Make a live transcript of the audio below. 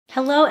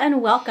Hello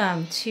and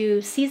welcome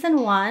to Season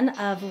 1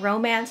 of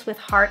Romance with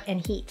Heart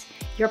and Heat,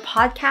 your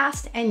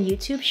podcast and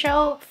YouTube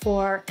show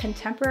for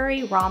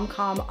contemporary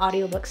rom-com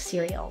audiobook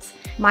serials.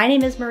 My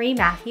name is Marie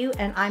Matthew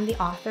and I'm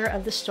the author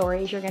of the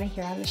stories you're going to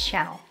hear on this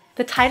channel.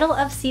 The title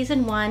of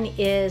Season 1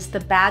 is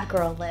The Bad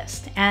Girl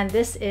List, and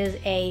this is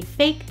a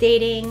fake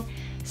dating,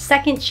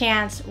 second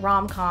chance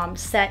rom-com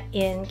set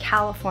in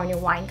California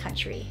wine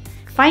country.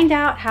 Find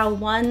out how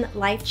one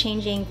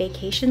life-changing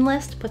vacation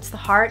list puts the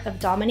heart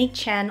of Dominique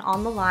Chen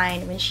on the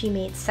line when she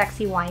meets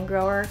sexy wine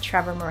grower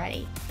Trevor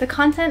Moretti. The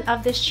content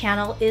of this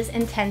channel is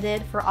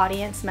intended for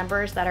audience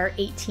members that are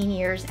 18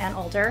 years and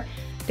older.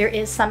 There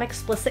is some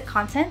explicit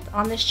content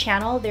on this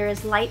channel, there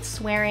is light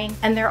swearing,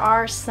 and there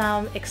are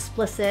some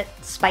explicit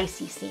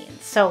spicy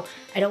scenes. So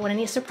I don't want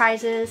any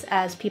surprises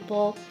as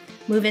people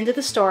move into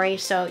the story,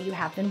 so you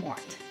have been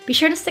warned. Be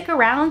sure to stick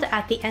around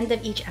at the end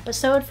of each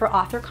episode for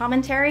author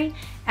commentary,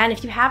 and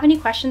if you have any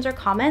questions or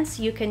comments,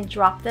 you can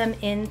drop them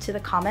into the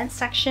comments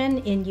section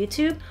in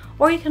YouTube,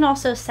 or you can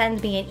also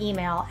send me an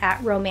email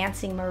at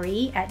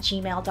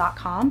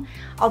romancingmarie@gmail.com.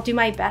 I'll do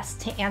my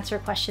best to answer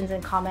questions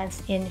and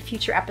comments in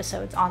future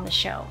episodes on the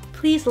show.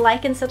 Please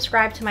like and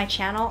subscribe to my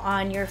channel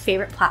on your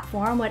favorite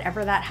platform,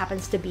 whatever that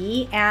happens to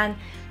be, and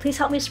please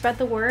help me spread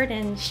the word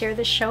and share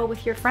this show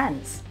with your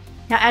friends.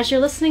 Now, as you're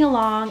listening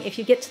along, if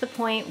you get to the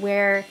point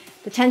where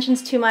the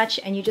tension's too much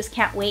and you just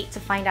can't wait to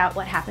find out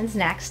what happens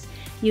next,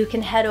 you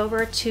can head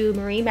over to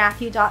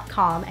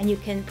mariematthew.com and you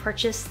can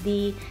purchase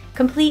the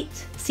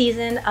complete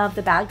season of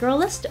The Bad Girl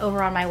List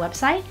over on my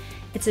website.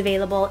 It's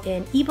available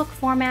in ebook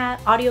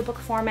format, audiobook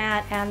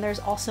format, and there's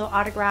also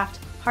autographed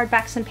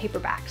hardbacks and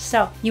paperbacks.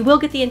 So you will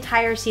get the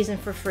entire season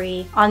for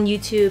free on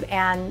YouTube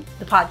and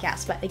the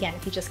podcast. But again,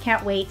 if you just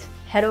can't wait,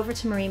 head over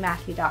to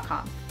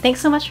mariematthew.com. Thanks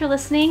so much for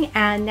listening,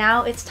 and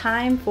now it's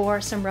time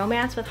for some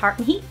romance with heart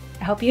and heat.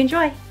 I hope you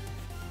enjoy.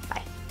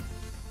 Bye.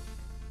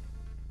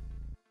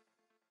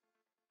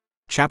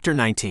 Chapter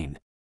 19.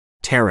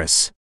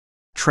 Terrace.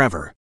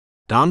 Trevor.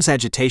 Dom's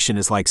agitation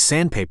is like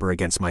sandpaper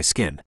against my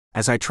skin.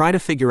 As I try to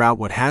figure out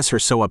what has her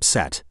so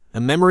upset,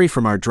 a memory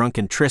from our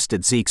drunken tryst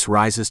at Zeke's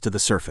rises to the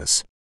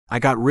surface. I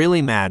got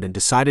really mad and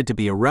decided to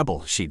be a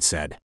rebel, she'd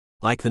said.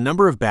 Like the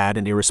number of bad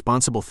and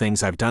irresponsible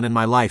things I've done in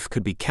my life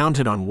could be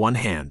counted on one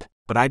hand,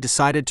 but I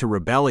decided to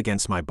rebel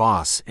against my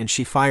boss and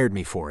she fired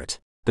me for it.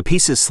 The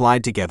pieces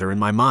slide together in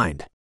my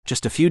mind.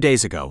 Just a few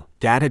days ago,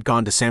 Dad had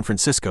gone to San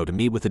Francisco to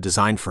meet with a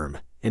design firm,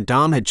 and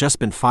Dom had just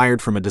been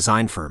fired from a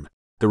design firm.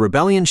 The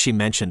rebellion she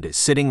mentioned is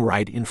sitting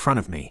right in front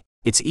of me.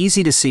 It's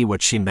easy to see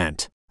what she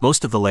meant.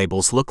 Most of the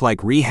labels look like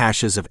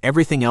rehashes of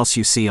everything else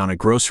you see on a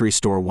grocery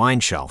store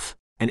wine shelf.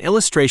 An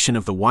illustration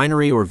of the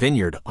winery or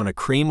vineyard on a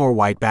cream or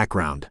white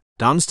background.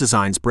 Dom's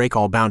designs break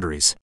all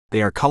boundaries.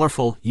 They are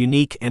colorful,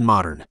 unique, and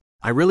modern.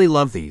 I really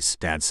love these,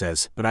 Dad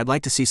says, but I'd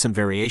like to see some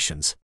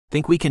variations.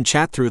 Think we can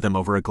chat through them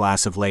over a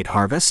glass of late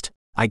harvest?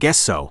 I guess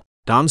so.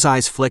 Dom's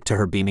eyes flick to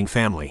her beaming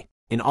family.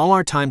 In all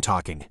our time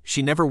talking,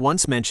 she never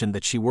once mentioned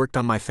that she worked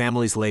on my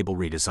family's label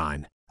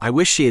redesign. I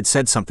wish she had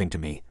said something to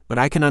me, but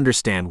I can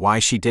understand why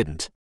she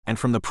didn't. And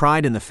from the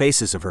pride in the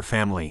faces of her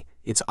family,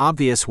 it's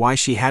obvious why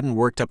she hadn't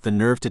worked up the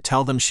nerve to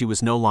tell them she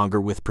was no longer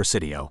with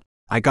Presidio.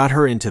 I got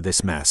her into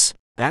this mess.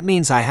 That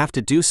means I have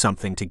to do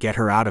something to get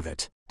her out of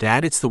it.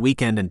 Dad, it's the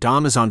weekend and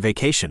Dom is on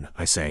vacation,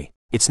 I say.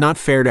 It's not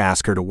fair to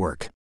ask her to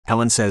work.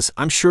 Helen says,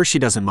 I'm sure she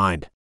doesn't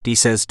mind. Dee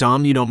says,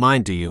 Dom, you don't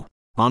mind, do you?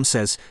 Mom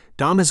says,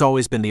 Dom has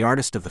always been the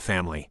artist of the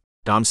family.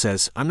 Dom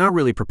says, I'm not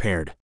really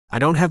prepared. I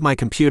don't have my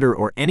computer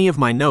or any of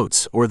my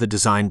notes or the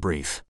design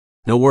brief.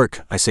 No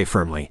work, I say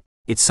firmly.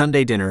 It's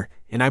Sunday dinner,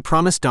 and I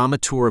promise Dom a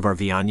tour of our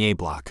Viognier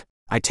block.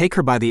 I take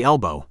her by the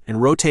elbow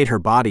and rotate her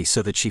body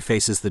so that she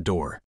faces the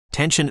door.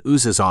 Tension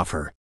oozes off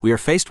her. We are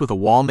faced with a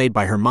wall made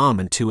by her mom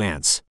and two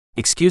aunts.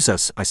 Excuse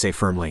us, I say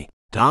firmly.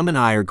 Dom and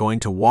I are going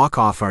to walk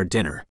off our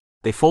dinner.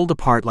 They fold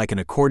apart like an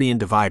accordion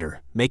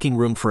divider, making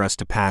room for us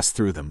to pass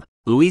through them.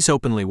 Louise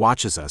openly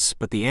watches us,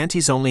 but the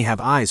aunties only have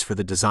eyes for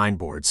the design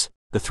boards.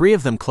 The three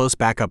of them close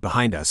back up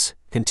behind us,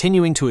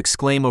 continuing to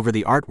exclaim over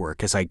the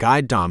artwork as I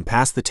guide Dom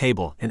past the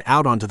table and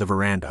out onto the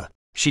veranda.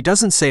 She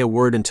doesn't say a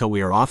word until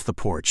we are off the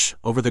porch,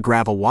 over the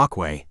gravel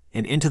walkway,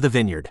 and into the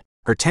vineyard.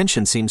 Her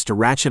tension seems to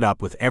ratchet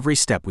up with every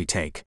step we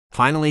take.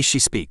 Finally she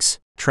speaks.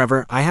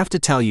 Trevor, I have to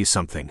tell you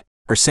something.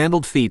 Her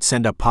sandaled feet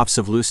send up puffs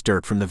of loose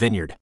dirt from the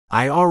vineyard.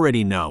 I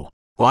already know.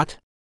 What?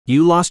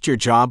 You lost your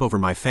job over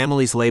my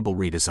family's label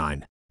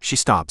redesign. She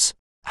stops.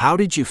 How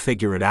did you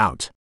figure it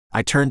out?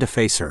 I turn to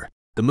face her.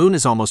 The moon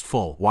is almost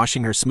full,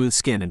 washing her smooth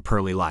skin in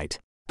pearly light.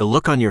 The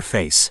look on your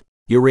face.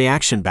 Your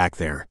reaction back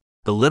there.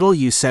 The little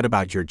you said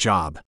about your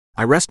job.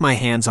 I rest my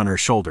hands on her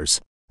shoulders.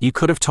 You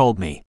could have told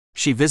me.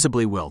 She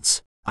visibly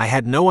wilts. I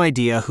had no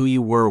idea who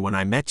you were when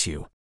I met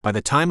you. By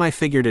the time I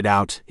figured it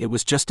out, it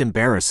was just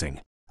embarrassing.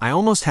 I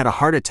almost had a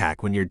heart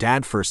attack when your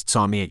dad first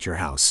saw me at your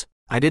house.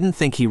 I didn't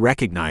think he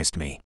recognized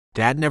me.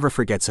 Dad never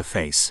forgets a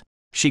face.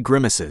 She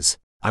grimaces.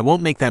 I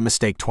won't make that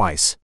mistake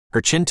twice.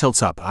 Her chin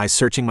tilts up, eyes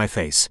searching my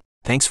face.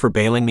 Thanks for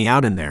bailing me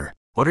out in there.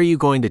 What are you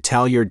going to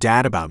tell your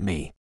dad about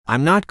me?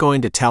 I'm not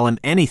going to tell him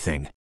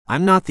anything.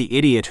 I'm not the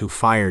idiot who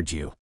fired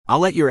you. I'll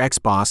let your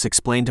ex-boss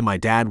explain to my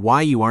dad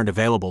why you aren't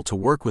available to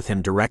work with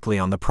him directly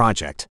on the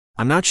project.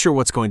 I'm not sure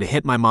what's going to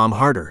hit my mom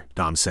harder,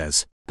 Dom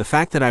says. The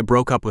fact that I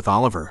broke up with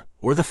Oliver,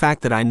 or the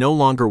fact that I no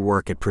longer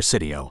work at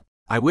Presidio.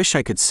 I wish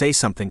I could say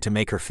something to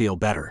make her feel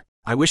better.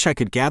 I wish I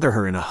could gather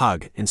her in a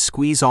hug and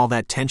squeeze all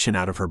that tension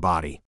out of her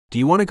body. Do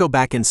you want to go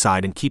back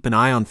inside and keep an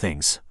eye on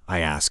things? I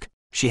ask.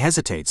 She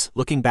hesitates,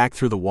 looking back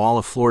through the wall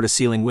of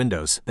floor-to-ceiling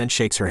windows, then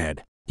shakes her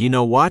head. You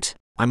know what?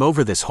 I'm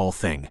over this whole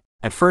thing.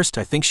 At first,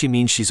 I think she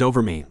means she's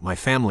over me, my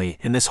family,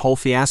 and this whole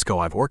fiasco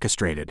I've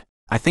orchestrated.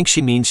 I think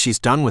she means she's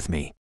done with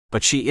me.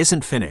 But she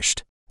isn't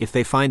finished. If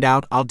they find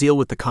out, I'll deal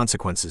with the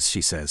consequences, she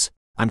says.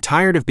 I'm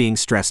tired of being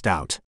stressed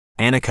out.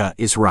 Annika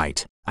is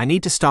right. I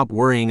need to stop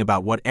worrying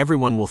about what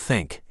everyone will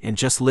think and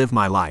just live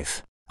my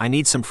life. I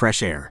need some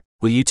fresh air.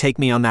 Will you take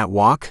me on that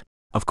walk?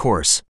 Of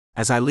course.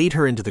 As I lead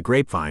her into the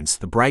grapevines,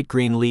 the bright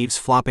green leaves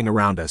flopping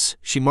around us,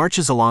 she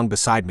marches along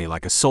beside me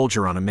like a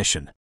soldier on a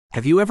mission.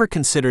 Have you ever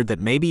considered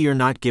that maybe you're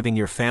not giving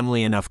your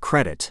family enough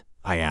credit?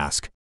 I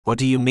ask. What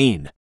do you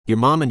mean? Your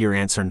mom and your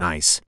aunts are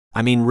nice.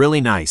 I mean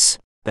really nice.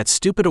 That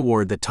stupid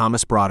award that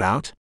Thomas brought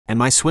out? And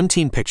my swim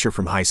team picture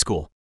from high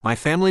school. My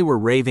family were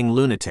raving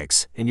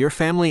lunatics, and your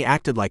family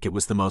acted like it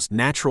was the most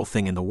natural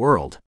thing in the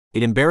world.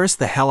 It embarrassed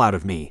the hell out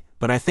of me,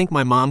 but I think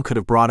my mom could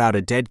have brought out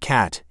a dead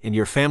cat, and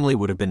your family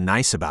would have been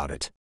nice about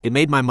it. It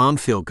made my mom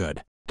feel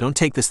good. Don't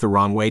take this the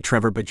wrong way,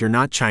 Trevor, but you're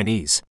not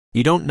Chinese.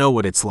 You don't know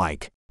what it's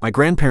like. My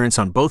grandparents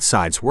on both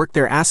sides worked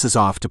their asses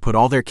off to put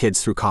all their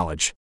kids through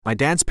college. My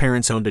dad's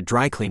parents owned a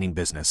dry cleaning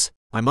business.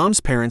 My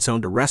mom's parents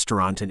owned a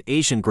restaurant and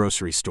Asian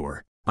grocery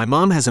store. My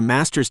mom has a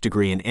master's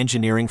degree in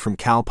engineering from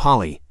Cal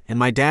Poly, and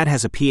my dad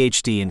has a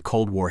PhD in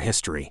Cold War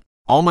history.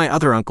 All my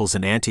other uncles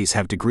and aunties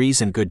have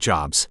degrees and good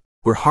jobs.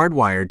 We're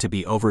hardwired to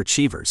be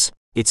overachievers.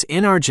 It's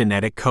in our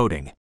genetic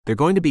coding. They're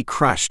going to be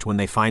crushed when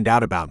they find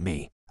out about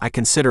me. I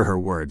consider her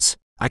words.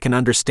 I can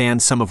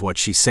understand some of what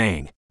she's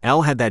saying.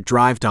 Elle had that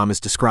drive Dom is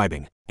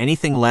describing.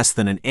 Anything less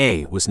than an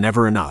A was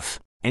never enough.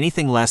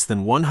 Anything less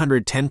than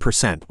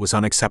 110% was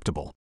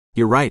unacceptable.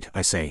 You're right,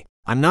 I say.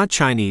 I'm not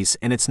Chinese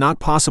and it's not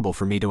possible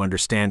for me to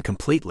understand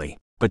completely.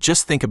 But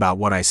just think about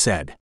what I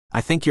said. I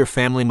think your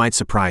family might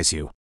surprise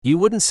you. You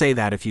wouldn't say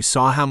that if you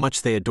saw how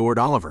much they adored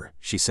Oliver,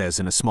 she says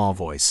in a small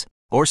voice.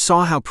 Or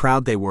saw how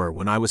proud they were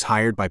when I was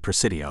hired by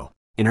Presidio.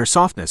 In her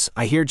softness,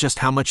 I hear just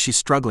how much she's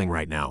struggling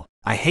right now.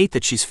 I hate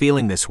that she's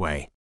feeling this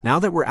way. Now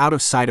that we're out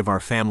of sight of our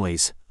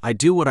families, I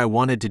do what I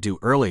wanted to do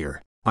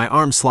earlier. My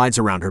arm slides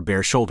around her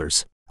bare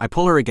shoulders. I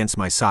pull her against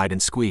my side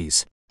and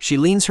squeeze. She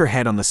leans her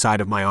head on the side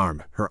of my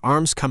arm, her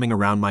arms coming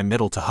around my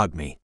middle to hug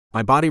me.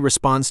 My body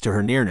responds to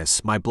her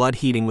nearness, my blood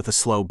heating with a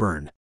slow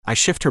burn. I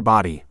shift her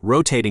body,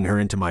 rotating her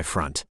into my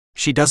front.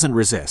 She doesn't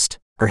resist.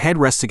 Her head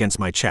rests against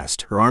my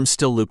chest, her arms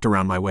still looped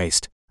around my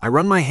waist. I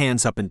run my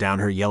hands up and down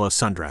her yellow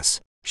sundress.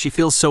 She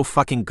feels so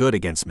fucking good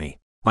against me.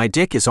 My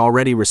dick is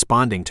already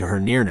responding to her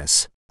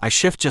nearness. I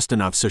shift just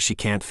enough so she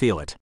can't feel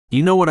it.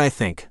 You know what I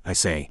think, I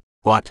say.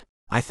 What?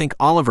 I think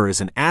Oliver is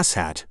an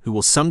asshat who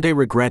will someday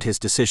regret his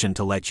decision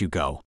to let you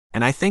go.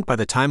 And I think by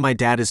the time my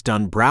dad is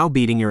done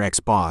browbeating your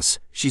ex-boss,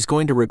 she's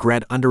going to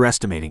regret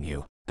underestimating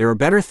you. There are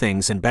better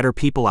things and better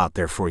people out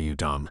there for you,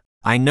 Dom.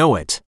 I know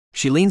it.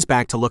 She leans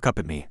back to look up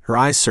at me, her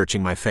eyes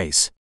searching my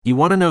face. You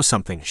want to know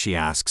something? She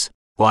asks.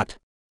 What?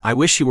 I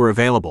wish you were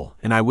available,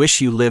 and I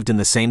wish you lived in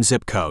the same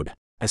zip code.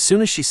 As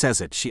soon as she says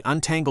it, she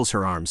untangles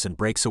her arms and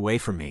breaks away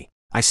from me.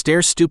 I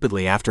stare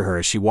stupidly after her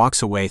as she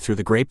walks away through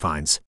the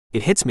grapevines.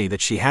 It hits me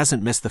that she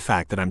hasn't missed the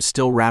fact that I'm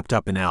still wrapped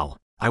up in Elle.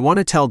 I want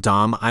to tell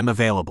Dom I'm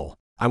available.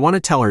 I want to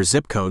tell her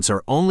zip codes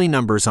are only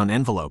numbers on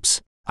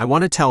envelopes. I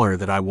want to tell her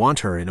that I want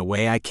her in a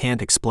way I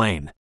can't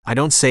explain. I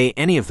don't say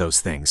any of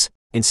those things.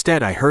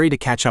 Instead, I hurry to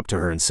catch up to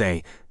her and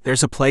say,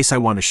 there's a place I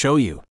want to show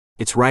you.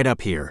 It's right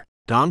up here.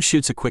 Dom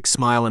shoots a quick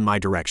smile in my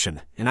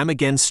direction, and I'm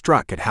again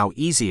struck at how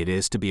easy it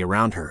is to be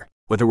around her.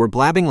 Whether we're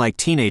blabbing like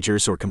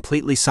teenagers or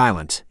completely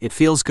silent, it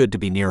feels good to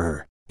be near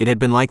her. It had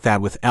been like that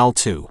with Elle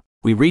too.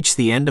 We reach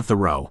the end of the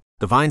row.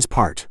 The vines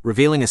part,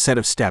 revealing a set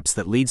of steps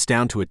that leads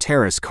down to a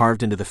terrace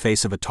carved into the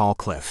face of a tall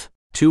cliff.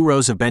 2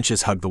 rows of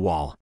benches hug the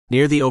wall.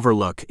 Near the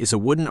overlook is a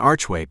wooden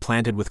archway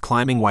planted with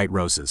climbing white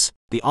roses.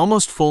 The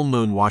almost full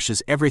moon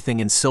washes everything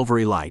in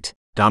silvery light.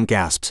 Dom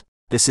gasps.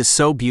 This is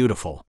so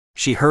beautiful.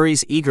 She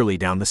hurries eagerly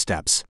down the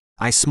steps.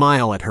 I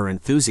smile at her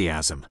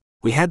enthusiasm.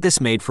 We had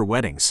this made for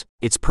weddings.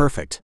 It's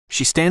perfect.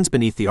 She stands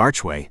beneath the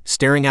archway,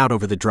 staring out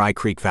over the dry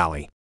creek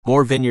valley.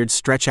 More vineyards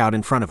stretch out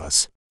in front of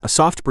us. A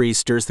soft breeze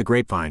stirs the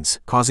grapevines,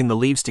 causing the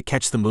leaves to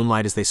catch the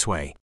moonlight as they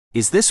sway.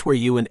 Is this where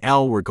you and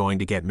Elle were going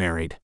to get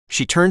married?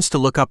 She turns to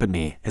look up at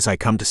me as I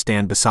come to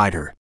stand beside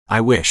her. I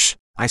wish.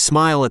 I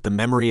smile at the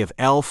memory of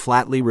Elle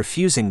flatly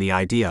refusing the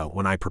idea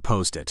when I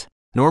proposed it.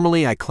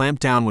 Normally I clamp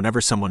down whenever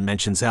someone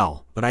mentions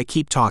Elle, but I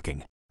keep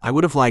talking. I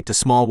would have liked a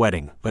small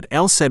wedding, but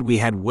Elle said we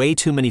had way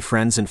too many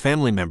friends and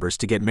family members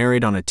to get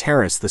married on a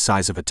terrace the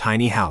size of a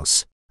tiny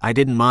house. I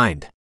didn't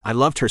mind. I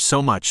loved her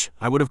so much,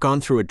 I would have gone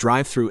through a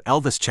drive-through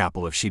Elvis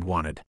chapel if she'd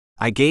wanted.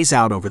 I gaze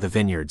out over the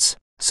vineyards.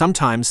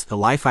 Sometimes, the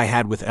life I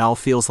had with Elle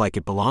feels like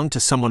it belonged to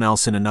someone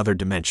else in another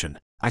dimension.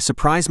 I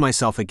surprise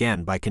myself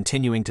again by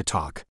continuing to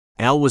talk.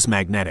 Elle was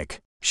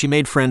magnetic. She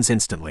made friends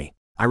instantly.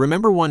 I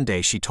remember one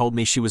day she told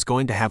me she was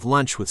going to have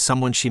lunch with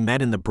someone she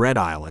met in the bread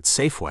aisle at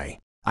Safeway.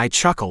 I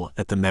chuckle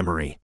at the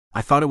memory.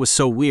 I thought it was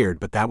so weird,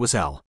 but that was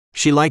Elle.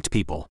 She liked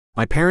people.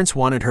 My parents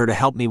wanted her to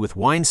help me with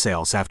wine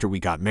sales after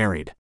we got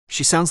married.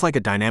 She sounds like a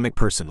dynamic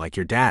person like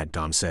your dad,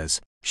 Dom says.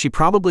 She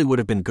probably would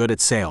have been good at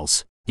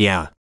sales.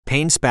 Yeah.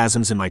 Pain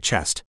spasms in my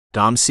chest.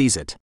 Dom sees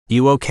it.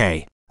 You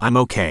okay? I'm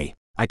okay.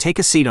 I take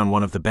a seat on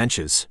one of the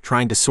benches,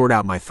 trying to sort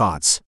out my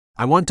thoughts.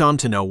 I want Dom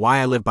to know why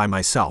I live by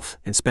myself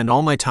and spend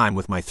all my time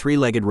with my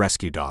three-legged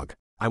rescue dog.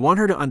 I want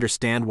her to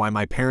understand why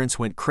my parents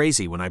went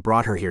crazy when I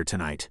brought her here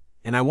tonight.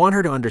 And I want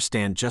her to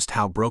understand just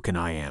how broken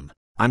I am.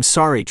 I'm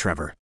sorry,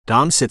 Trevor.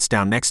 Dom sits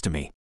down next to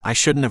me. I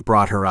shouldn't have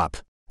brought her up.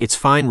 It's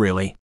fine,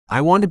 really.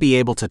 I want to be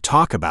able to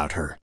talk about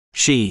her.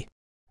 She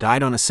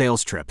died on a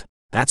sales trip.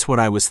 That's what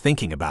I was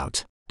thinking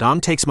about. Dom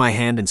takes my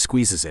hand and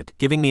squeezes it,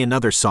 giving me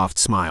another soft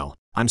smile.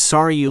 I'm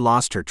sorry you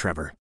lost her,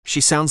 Trevor.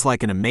 She sounds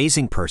like an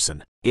amazing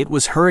person. It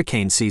was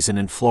hurricane season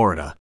in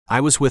Florida.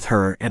 I was with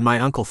her and my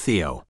Uncle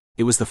Theo.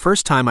 It was the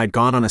first time I'd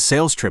gone on a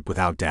sales trip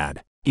without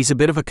Dad. He's a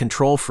bit of a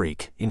control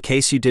freak, in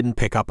case you didn't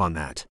pick up on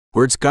that.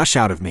 Words gush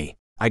out of me.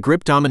 I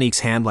grip Dominique's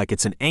hand like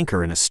it's an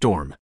anchor in a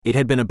storm. It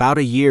had been about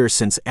a year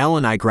since Elle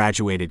and I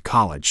graduated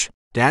college.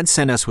 Dad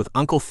sent us with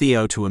Uncle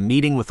Theo to a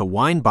meeting with a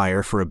wine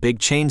buyer for a big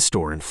chain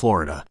store in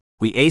Florida.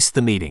 We aced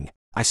the meeting.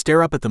 I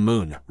stare up at the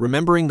moon,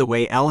 remembering the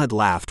way Elle had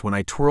laughed when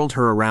I twirled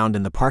her around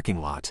in the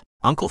parking lot.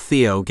 Uncle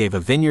Theo gave a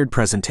vineyard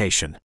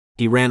presentation.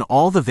 He ran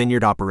all the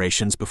vineyard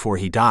operations before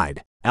he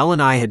died. Elle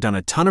and I had done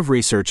a ton of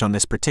research on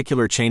this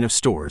particular chain of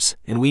stores,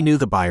 and we knew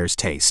the buyer's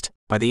taste.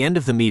 By the end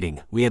of the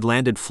meeting, we had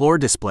landed floor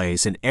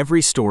displays in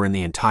every store in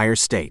the entire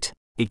state.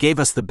 It gave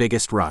us the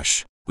biggest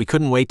rush. We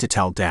couldn't wait to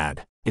tell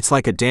Dad. It's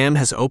like a dam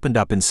has opened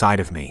up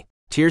inside of me.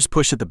 Tears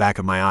push at the back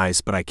of my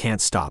eyes, but I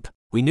can't stop.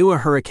 We knew a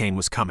hurricane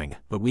was coming,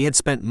 but we had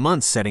spent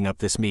months setting up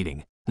this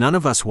meeting. None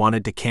of us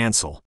wanted to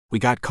cancel. We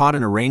got caught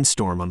in a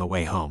rainstorm on the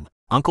way home.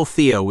 Uncle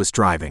Theo was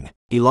driving.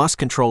 He lost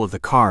control of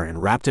the car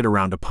and wrapped it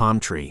around a palm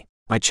tree.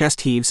 My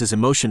chest heaves as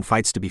emotion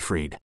fights to be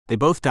freed. They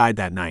both died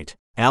that night.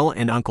 Elle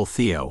and Uncle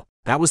Theo.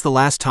 That was the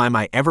last time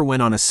I ever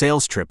went on a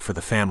sales trip for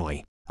the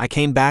family. I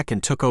came back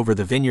and took over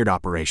the vineyard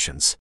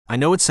operations. I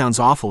know it sounds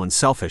awful and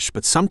selfish,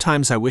 but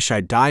sometimes I wish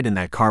I'd died in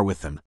that car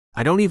with them.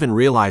 I don't even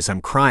realize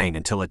I'm crying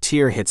until a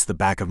tear hits the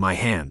back of my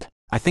hand.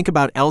 I think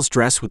about Elle's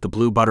dress with the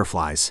blue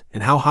butterflies,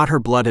 and how hot her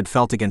blood had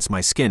felt against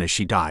my skin as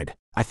she died.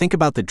 I think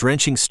about the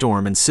drenching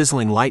storm and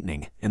sizzling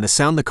lightning, and the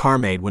sound the car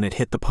made when it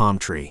hit the palm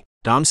tree.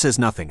 Dom says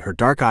nothing, her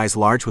dark eyes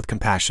large with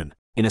compassion.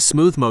 In a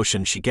smooth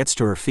motion, she gets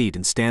to her feet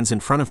and stands in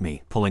front of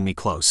me, pulling me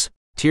close.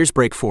 Tears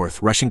break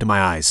forth, rushing to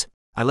my eyes.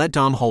 I let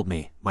Dom hold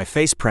me, my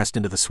face pressed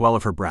into the swell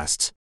of her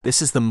breasts.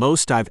 This is the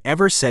most I've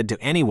ever said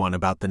to anyone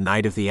about the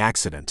night of the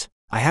accident.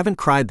 I haven't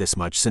cried this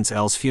much since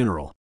Elle's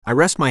funeral. I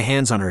rest my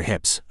hands on her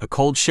hips, a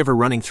cold shiver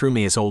running through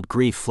me as old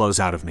grief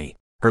flows out of me.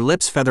 Her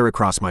lips feather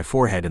across my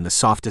forehead in the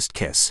softest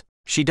kiss.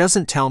 She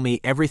doesn't tell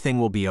me everything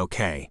will be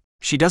okay.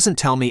 She doesn't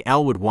tell me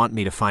Elle would want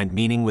me to find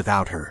meaning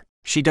without her.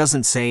 She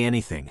doesn't say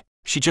anything.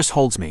 She just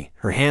holds me,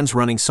 her hands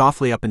running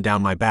softly up and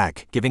down my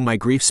back, giving my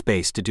grief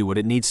space to do what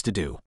it needs to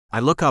do.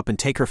 I look up and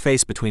take her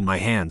face between my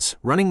hands,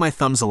 running my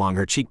thumbs along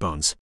her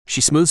cheekbones.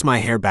 She smooths my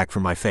hair back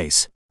from my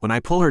face. When I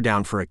pull her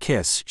down for a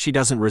kiss, she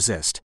doesn't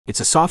resist.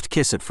 It's a soft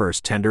kiss at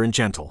first, tender and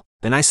gentle.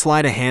 Then I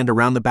slide a hand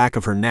around the back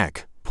of her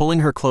neck, pulling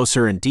her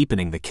closer and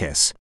deepening the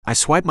kiss. I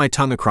swipe my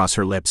tongue across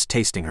her lips,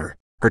 tasting her.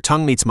 Her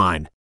tongue meets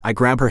mine. I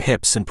grab her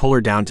hips and pull her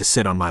down to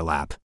sit on my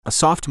lap. A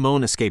soft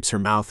moan escapes her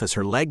mouth as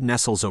her leg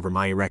nestles over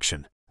my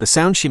erection. The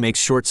sound she makes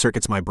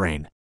short-circuits my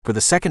brain. For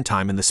the second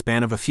time in the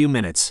span of a few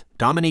minutes,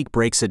 Dominique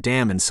breaks a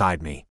dam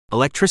inside me.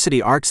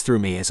 Electricity arcs through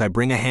me as I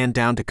bring a hand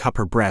down to cup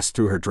her breast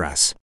through her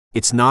dress.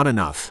 It's not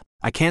enough.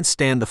 I can't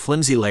stand the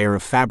flimsy layer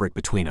of fabric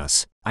between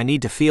us. I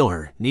need to feel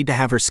her, need to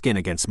have her skin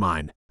against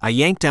mine. I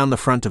yank down the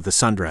front of the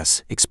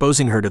sundress,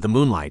 exposing her to the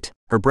moonlight.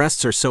 Her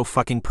breasts are so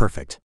fucking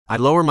perfect. I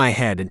lower my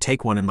head and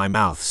take one in my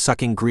mouth,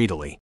 sucking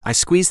greedily. I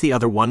squeeze the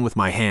other one with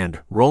my hand,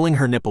 rolling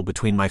her nipple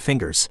between my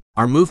fingers.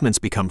 Our movements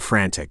become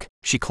frantic.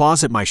 She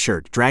claws at my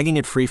shirt, dragging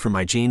it free from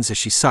my jeans as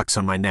she sucks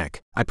on my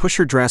neck. I push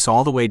her dress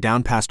all the way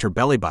down past her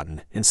belly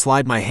button and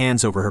slide my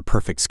hands over her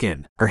perfect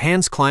skin. Her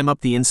hands climb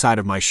up the inside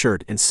of my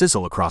shirt and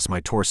sizzle across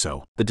my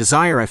torso. The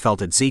desire I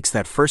felt at Zeke's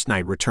that first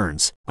night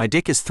returns. My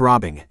dick is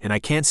throbbing, and I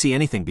can't see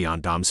anything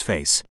beyond Dom's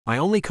face. My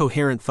only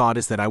coherent thought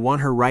is that I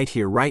want her right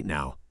here, right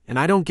now. And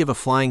I don't give a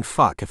flying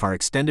fuck if our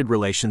extended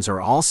relations are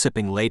all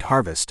sipping late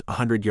harvest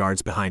 100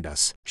 yards behind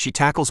us. She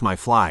tackles my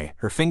fly,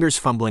 her fingers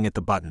fumbling at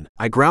the button.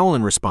 I growl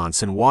in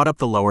response and wad up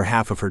the lower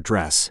half of her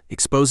dress,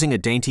 exposing a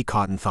dainty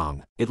cotton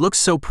thong. It looks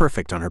so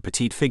perfect on her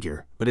petite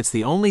figure, but it's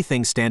the only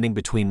thing standing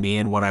between me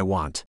and what I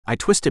want. I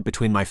twist it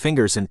between my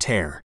fingers and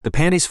tear. The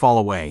panties fall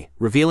away,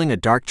 revealing a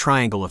dark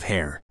triangle of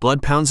hair.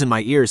 Blood pounds in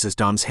my ears as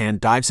Dom's hand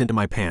dives into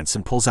my pants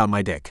and pulls out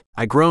my dick.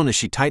 I groan as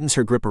she tightens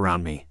her grip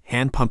around me,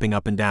 hand pumping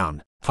up and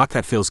down. Fuck,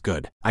 that feels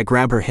good. I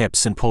grab her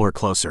hips and pull her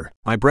closer.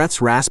 My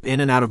breaths rasp in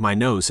and out of my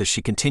nose as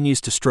she continues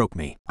to stroke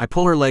me. I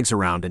pull her legs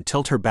around and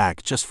tilt her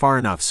back just far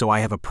enough so I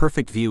have a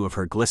perfect view of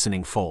her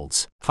glistening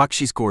folds. Fuck,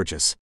 she's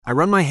gorgeous. I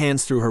run my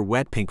hands through her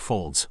wet pink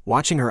folds,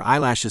 watching her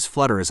eyelashes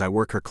flutter as I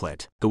work her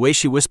clit. The way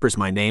she whispers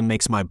my name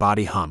makes my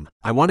body hum.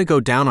 I want to go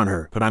down on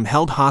her, but I'm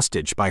held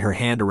hostage by her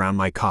hand around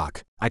my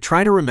cock. I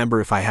try to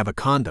remember if I have a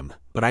condom,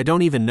 but I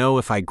don't even know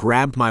if I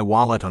grabbed my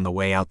wallet on the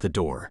way out the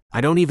door. I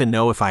don't even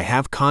know if I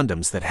have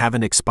condoms that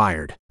haven't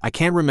expired. I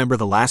can't remember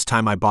the last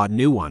time I bought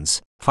new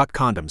ones. Fuck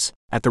condoms.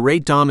 At the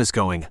rate Dom is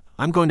going,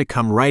 I'm going to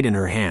come right in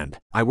her hand.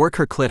 I work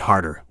her clit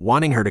harder,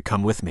 wanting her to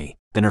come with me.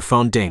 Then her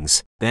phone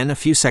dings. Then, a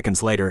few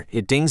seconds later,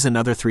 it dings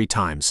another 3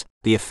 times.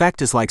 The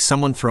effect is like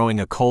someone throwing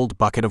a cold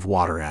bucket of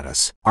water at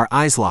us. Our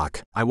eyes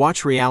lock. I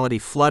watch reality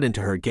flood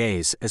into her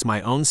gaze as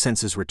my own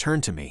senses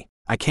return to me.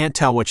 I can't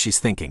tell what she's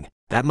thinking.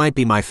 That might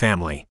be my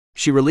family.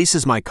 She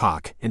releases my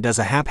cock and does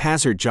a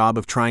haphazard job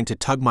of trying to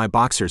tug my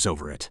boxers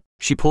over it.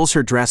 She pulls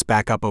her dress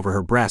back up over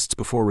her breasts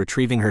before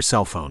retrieving her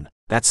cell phone.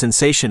 That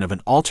sensation of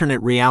an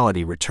alternate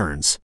reality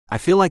returns. I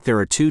feel like there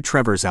are 2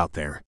 Trevors out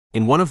there.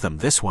 In one of them,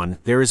 this one,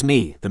 there is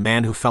me, the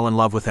man who fell in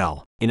love with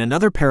Elle. In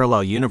another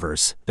parallel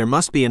universe, there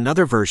must be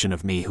another version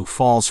of me who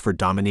falls for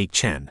Dominique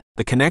Chen.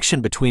 The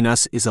connection between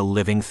us is a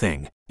living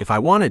thing. If I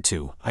wanted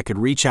to, I could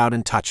reach out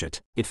and touch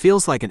it. It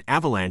feels like an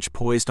avalanche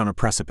poised on a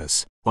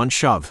precipice. One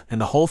shove, and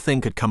the whole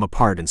thing could come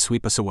apart and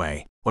sweep us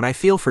away. What I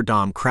feel for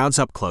Dom crowds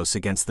up close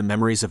against the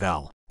memories of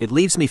Elle. It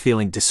leaves me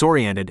feeling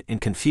disoriented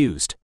and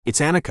confused. It's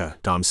Annika,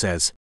 Dom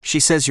says. She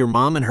says your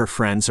mom and her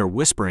friends are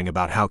whispering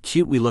about how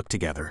cute we look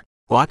together.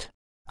 What?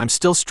 I'm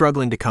still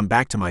struggling to come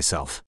back to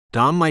myself.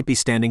 Dom might be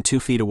standing 2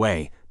 feet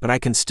away, but I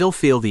can still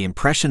feel the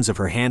impressions of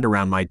her hand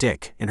around my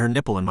dick and her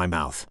nipple in my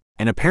mouth.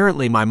 And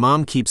apparently my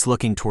mom keeps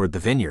looking toward the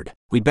vineyard.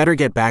 We'd better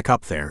get back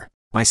up there.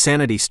 My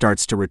sanity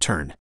starts to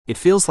return. It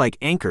feels like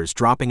anchors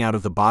dropping out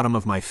of the bottom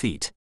of my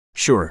feet.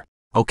 Sure.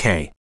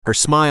 Okay. Her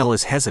smile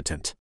is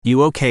hesitant.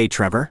 You okay,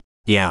 Trevor?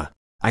 Yeah.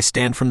 I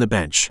stand from the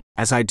bench.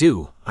 As I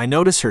do, I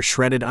notice her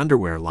shredded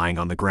underwear lying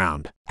on the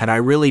ground. Had I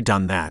really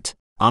done that?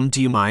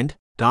 Do you mind?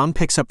 Dom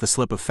picks up the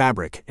slip of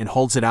fabric and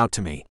holds it out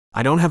to me.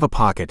 I don't have a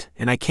pocket,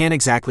 and I can't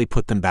exactly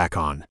put them back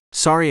on.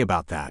 Sorry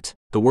about that.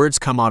 The words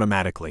come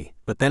automatically,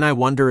 but then I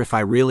wonder if I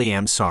really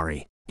am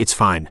sorry. It's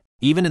fine.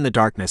 Even in the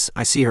darkness,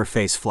 I see her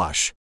face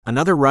flush.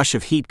 Another rush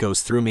of heat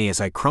goes through me as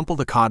I crumple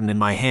the cotton in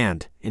my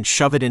hand and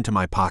shove it into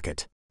my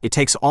pocket. It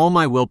takes all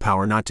my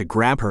willpower not to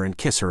grab her and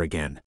kiss her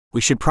again.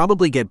 We should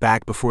probably get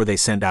back before they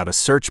send out a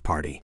search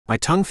party. My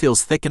tongue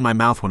feels thick in my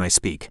mouth when I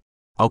speak.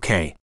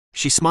 Okay.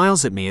 She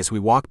smiles at me as we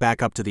walk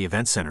back up to the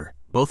event center,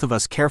 both of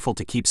us careful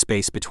to keep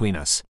space between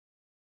us.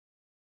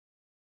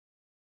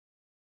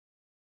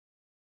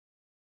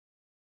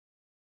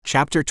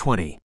 Chapter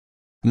 20.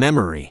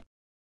 Memory.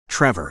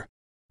 Trevor.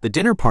 The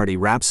dinner party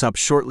wraps up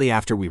shortly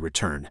after we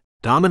return.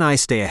 Dom and I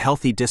stay a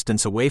healthy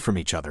distance away from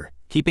each other,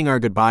 keeping our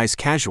goodbyes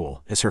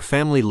casual as her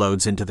family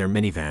loads into their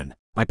minivan.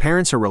 My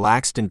parents are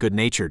relaxed and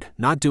good-natured,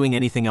 not doing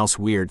anything else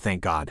weird,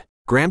 thank God.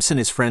 Gramps and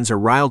his friends are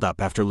riled up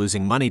after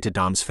losing money to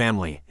Dom's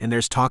family, and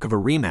there's talk of a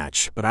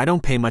rematch, but I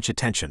don't pay much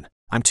attention.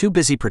 I'm too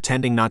busy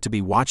pretending not to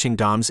be watching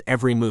Dom's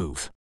every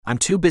move. I'm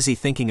too busy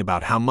thinking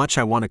about how much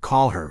I want to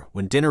call her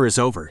when dinner is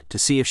over to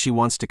see if she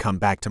wants to come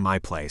back to my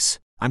place.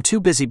 I'm too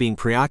busy being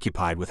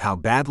preoccupied with how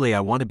badly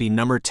I want to be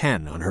number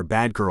 10 on her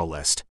bad girl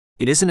list.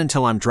 It isn't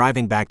until I'm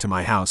driving back to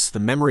my house, the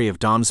memory of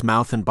Dom's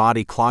mouth and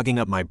body clogging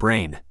up my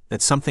brain,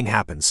 that something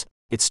happens.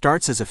 It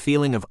starts as a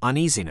feeling of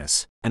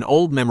uneasiness. An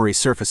old memory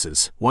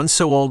surfaces, one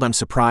so old I'm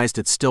surprised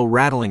it's still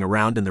rattling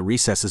around in the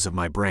recesses of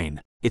my brain.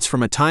 It's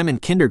from a time in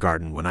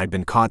kindergarten when I'd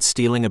been caught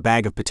stealing a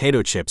bag of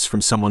potato chips from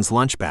someone's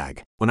lunch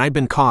bag. When I'd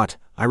been caught,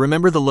 I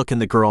remember the look in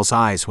the girl's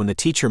eyes when the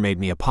teacher made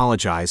me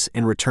apologize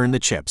and return the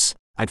chips.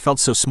 I'd felt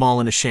so small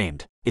and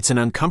ashamed. It's an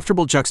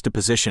uncomfortable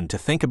juxtaposition to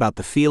think about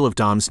the feel of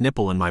Dom's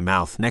nipple in my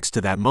mouth next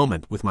to that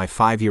moment with my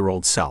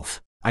 5-year-old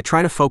self. I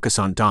try to focus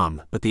on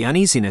Dom, but the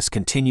uneasiness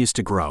continues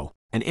to grow.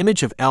 An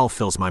image of Elle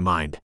fills my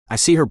mind. I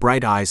see her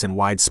bright eyes and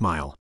wide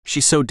smile.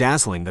 She's so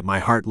dazzling that my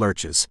heart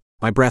lurches.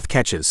 My breath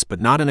catches, but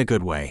not in a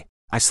good way.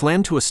 I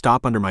slam to a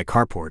stop under my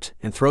carport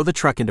and throw the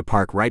truck into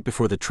park right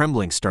before the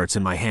trembling starts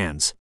in my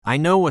hands. I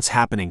know what's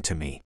happening to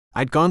me.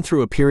 I'd gone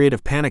through a period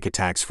of panic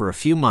attacks for a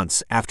few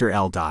months after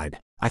Elle died.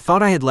 I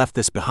thought I had left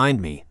this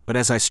behind me, but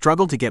as I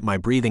struggle to get my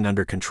breathing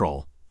under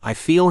control, I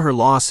feel her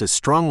loss as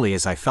strongly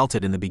as I felt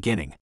it in the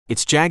beginning.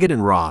 It's jagged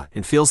and raw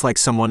and feels like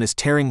someone is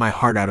tearing my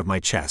heart out of my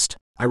chest.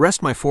 I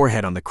rest my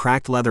forehead on the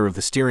cracked leather of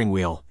the steering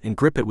wheel and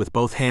grip it with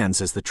both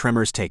hands as the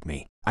tremors take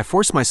me. I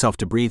force myself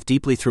to breathe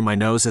deeply through my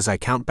nose as I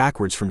count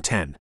backwards from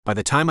 10. By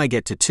the time I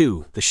get to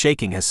 2, the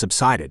shaking has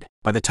subsided.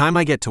 By the time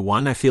I get to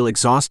 1, I feel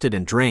exhausted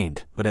and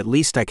drained, but at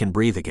least I can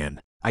breathe again.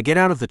 I get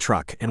out of the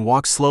truck and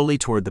walk slowly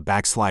toward the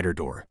back slider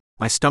door.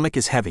 My stomach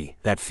is heavy,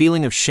 that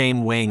feeling of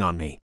shame weighing on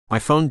me. My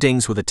phone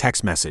dings with a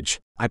text message.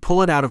 I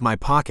pull it out of my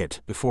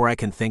pocket before I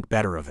can think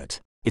better of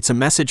it. It's a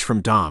message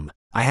from Dom.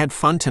 I had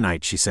fun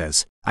tonight, she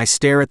says. I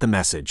stare at the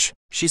message.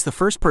 She's the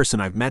first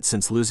person I've met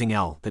since losing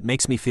Elle that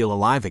makes me feel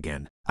alive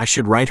again. I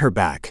should write her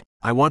back.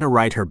 I want to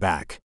write her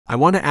back. I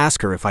want to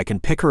ask her if I can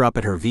pick her up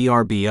at her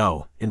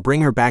VRBO and bring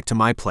her back to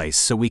my place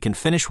so we can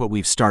finish what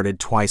we've started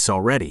twice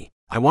already.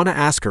 I want to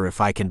ask her if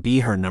I can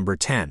be her number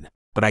 10.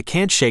 But I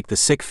can't shake the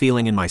sick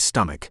feeling in my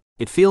stomach.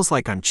 It feels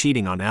like I'm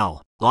cheating on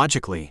Elle.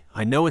 Logically,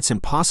 I know it's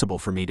impossible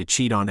for me to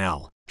cheat on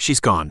Elle. She's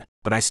gone,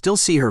 but I still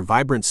see her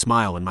vibrant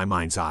smile in my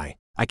mind's eye.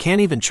 I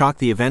can't even chalk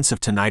the events of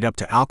tonight up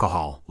to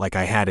alcohol like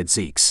I had at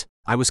Zeke's.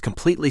 I was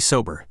completely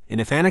sober,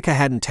 and if Annika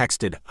hadn't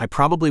texted, I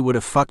probably would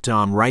have fucked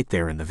Dom right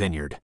there in the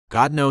vineyard.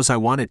 God knows I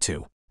wanted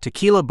to.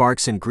 Tequila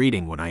barks in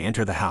greeting when I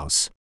enter the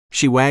house.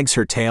 She wags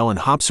her tail and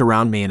hops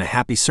around me in a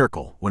happy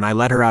circle when I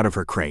let her out of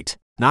her crate.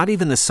 Not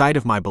even the sight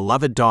of my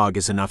beloved dog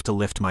is enough to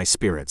lift my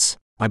spirits.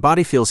 My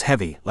body feels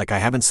heavy, like I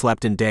haven't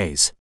slept in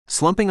days.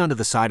 Slumping onto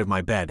the side of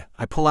my bed,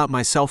 I pull out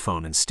my cell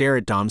phone and stare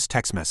at Dom's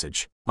text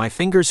message. My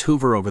fingers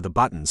hover over the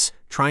buttons,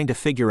 trying to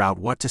figure out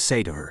what to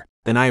say to her.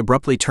 Then I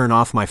abruptly turn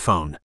off my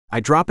phone. I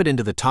drop it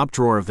into the top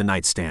drawer of the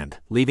nightstand,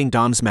 leaving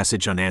Dom's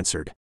message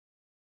unanswered.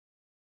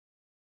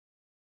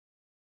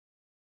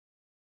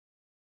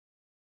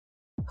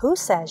 Who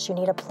says you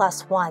need a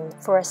 +1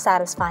 for a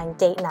satisfying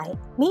date night?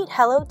 Meet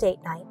Hello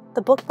Date Night,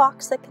 the book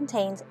box that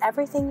contains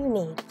everything you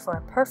need for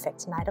a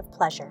perfect night of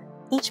pleasure.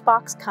 Each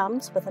box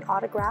comes with an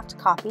autographed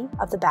copy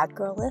of the Bad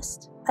Girl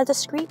List, a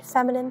discreet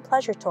feminine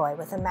pleasure toy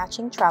with a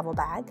matching travel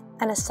bag,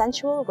 and a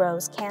sensual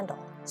rose candle.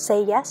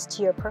 Say yes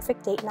to your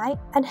perfect date night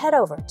and head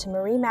over to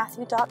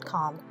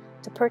mariematthew.com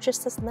to purchase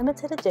this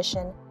limited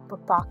edition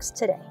book box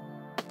today.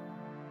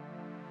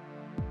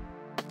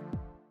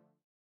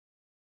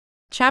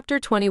 Chapter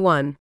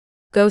 21.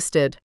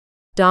 Ghosted.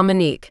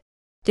 Dominique.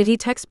 Did he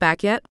text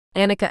back yet?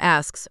 Annika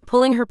asks,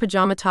 pulling her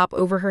pajama top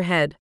over her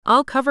head.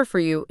 I'll cover for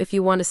you if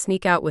you want to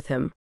sneak out with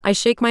him. I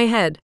shake my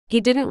head.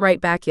 He didn't write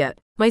back yet.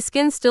 My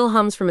skin still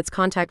hums from its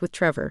contact with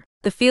Trevor.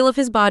 The feel of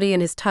his body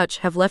and his touch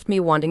have left me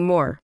wanting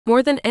more.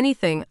 More than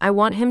anything, I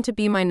want him to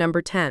be my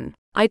number 10.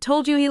 I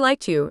told you he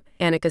liked you,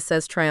 Annika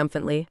says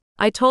triumphantly.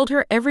 I told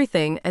her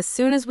everything as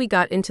soon as we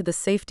got into the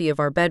safety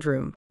of our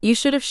bedroom. You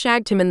should have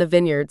shagged him in the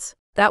vineyards.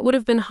 That would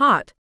have been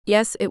hot.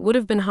 Yes, it would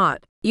have been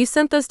hot. You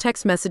sent those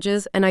text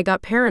messages and I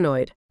got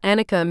paranoid.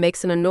 Annika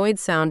makes an annoyed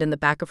sound in the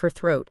back of her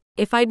throat.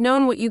 If I'd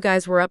known what you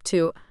guys were up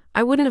to,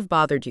 I wouldn't have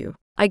bothered you.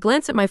 I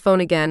glance at my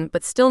phone again,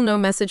 but still no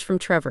message from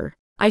Trevor.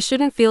 I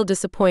shouldn't feel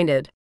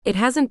disappointed. It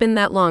hasn't been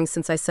that long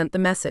since I sent the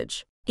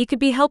message. He could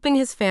be helping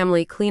his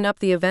family clean up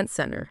the event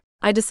center.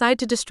 I decide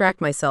to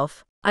distract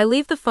myself. I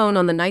leave the phone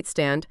on the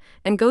nightstand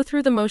and go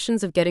through the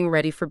motions of getting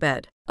ready for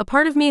bed. A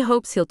part of me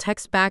hopes he'll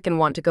text back and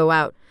want to go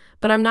out,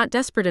 but I'm not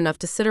desperate enough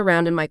to sit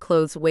around in my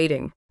clothes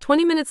waiting.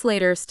 20 minutes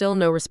later, still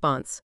no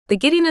response. The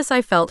giddiness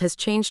I felt has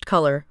changed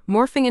color,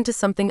 morphing into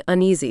something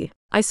uneasy.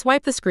 I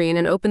swipe the screen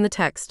and open the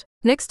text.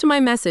 Next to my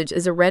message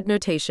is a red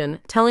notation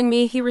telling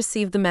me he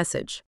received the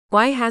message.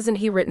 Why hasn't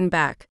he written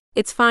back?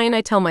 It's fine,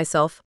 I tell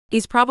myself.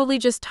 He's probably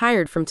just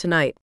tired from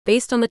tonight.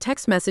 Based on the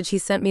text message he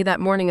sent me that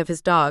morning of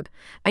his dog,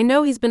 I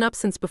know he's been up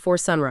since before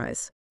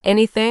sunrise.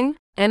 Anything?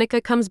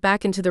 Annika comes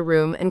back into the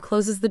room and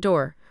closes the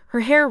door,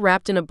 her hair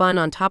wrapped in a bun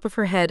on top of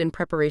her head in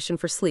preparation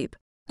for sleep.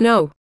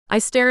 No. I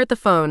stare at the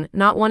phone,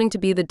 not wanting to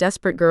be the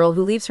desperate girl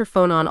who leaves her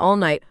phone on all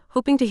night,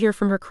 hoping to hear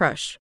from her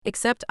crush.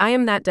 Except I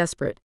am that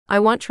desperate. I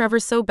want Trevor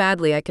so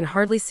badly I can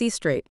hardly see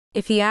straight.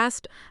 If he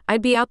asked,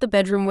 I'd be out the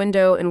bedroom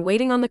window and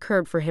waiting on the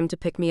curb for him to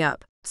pick me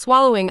up.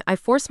 Swallowing, I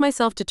force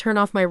myself to turn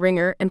off my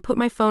ringer and put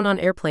my phone on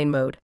airplane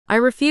mode. I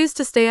refuse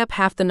to stay up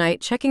half the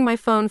night checking my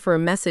phone for a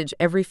message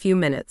every few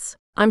minutes.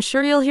 I'm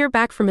sure you'll hear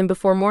back from him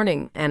before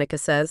morning, Annika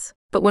says.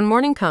 But when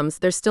morning comes,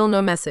 there's still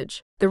no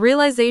message. The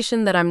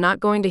realization that I'm not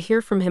going to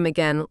hear from him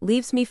again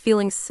leaves me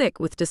feeling sick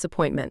with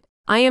disappointment.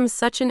 I am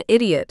such an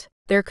idiot.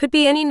 There could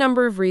be any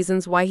number of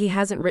reasons why he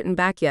hasn't written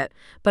back yet,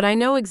 but I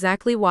know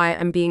exactly why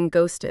I'm being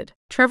ghosted.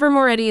 Trevor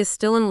Moretti is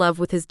still in love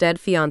with his dead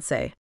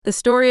fiancée. The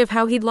story of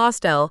how he'd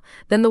lost Elle,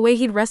 then the way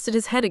he'd rested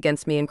his head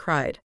against me and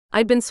cried.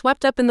 I'd been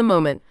swept up in the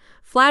moment,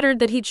 flattered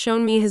that he'd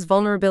shown me his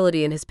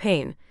vulnerability and his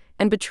pain,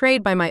 and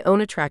betrayed by my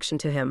own attraction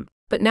to him.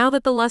 But now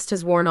that the lust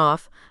has worn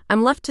off,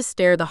 I'm left to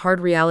stare the hard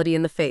reality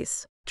in the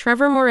face.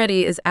 Trevor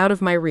Moretti is out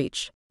of my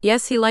reach.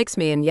 Yes, he likes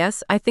me, and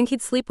yes, I think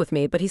he'd sleep with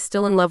me, but he's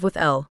still in love with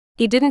Elle.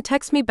 He didn't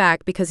text me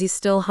back because he's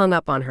still hung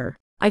up on her.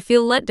 I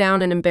feel let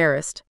down and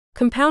embarrassed.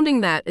 Compounding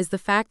that is the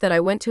fact that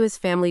I went to his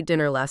family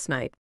dinner last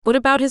night. What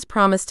about his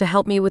promise to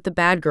help me with the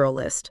bad girl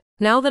list?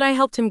 Now that I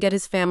helped him get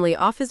his family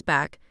off his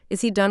back,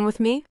 is he done with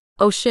me?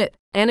 Oh shit,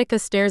 Annika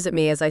stares at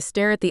me as I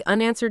stare at the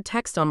unanswered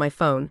text on my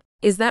phone.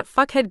 Is that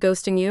fuckhead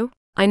ghosting you?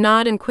 I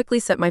nod and quickly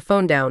set my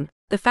phone down.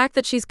 The fact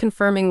that she's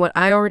confirming what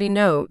I already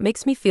know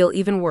makes me feel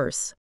even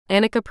worse.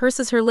 Annika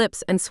purses her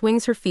lips and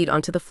swings her feet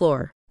onto the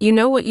floor. You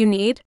know what you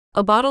need?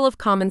 A bottle of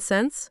common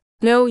sense?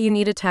 No, you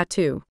need a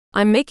tattoo.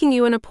 I'm making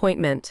you an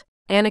appointment.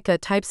 Annika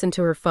types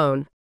into her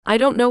phone. I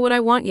don't know what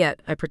I want yet,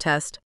 I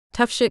protest.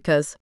 Tough shit,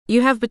 cuz.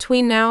 You have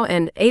between now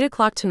and 8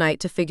 o'clock tonight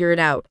to figure it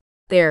out.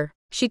 There.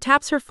 She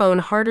taps her phone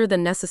harder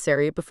than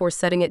necessary before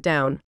setting it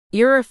down.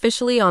 You're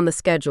officially on the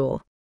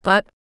schedule.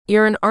 But,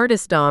 you're an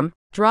artist, Dom.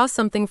 Draw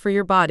something for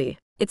your body.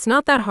 It's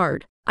not that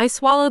hard. I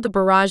swallowed the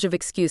barrage of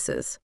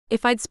excuses.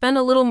 If I'd spent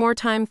a little more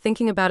time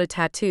thinking about a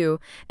tattoo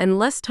and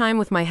less time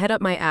with my head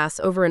up my ass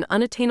over an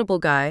unattainable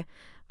guy,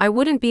 I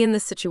wouldn't be in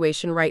this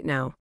situation right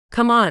now.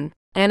 Come on,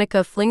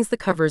 Annika flings the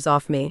covers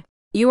off me.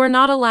 You are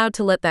not allowed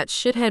to let that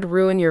shithead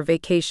ruin your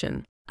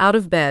vacation. Out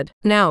of bed.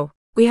 Now.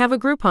 We have a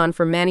Groupon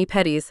for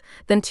mani-pedis,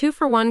 then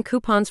 2-for-1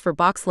 coupons for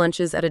box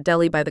lunches at a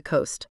deli by the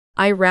coast.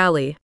 I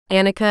rally.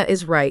 Annika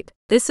is right.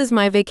 This is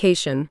my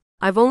vacation.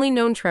 I've only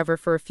known Trevor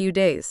for a few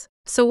days.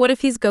 So what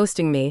if he's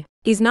ghosting me?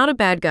 He's not a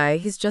bad guy,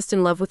 he's just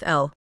in love with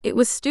Elle. It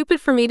was stupid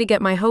for me to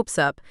get my hopes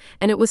up,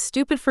 and it was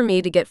stupid for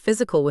me to get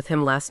physical with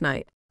him last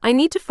night. I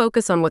need to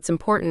focus on what's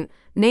important,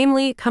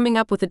 namely coming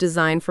up with a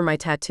design for my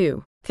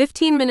tattoo.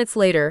 15 minutes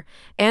later,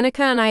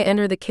 Annika and I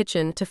enter the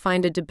kitchen to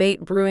find a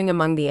debate brewing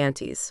among the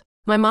aunties.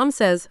 My mom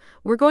says,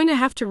 we're going to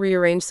have to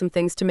rearrange some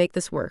things to make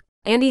this work.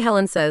 Auntie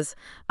Helen says,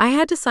 I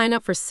had to sign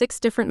up for 6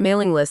 different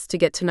mailing lists to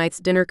get tonight's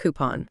dinner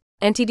coupon.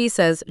 Auntie D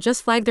says,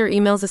 just flag their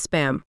emails as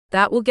spam.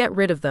 That will get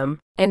rid of them.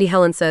 Auntie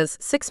Helen says,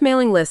 6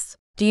 mailing lists.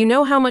 Do you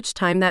know how much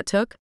time that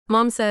took?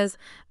 Mom says,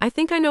 I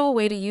think I know a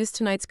way to use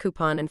tonight's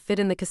coupon and fit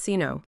in the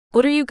casino.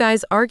 What are you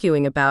guys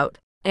arguing about?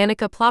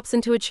 Annika plops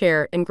into a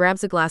chair and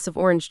grabs a glass of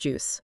orange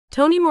juice.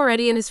 Tony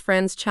Moretti and his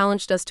friends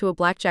challenged us to a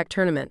blackjack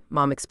tournament,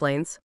 Mom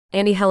explains.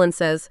 Auntie Helen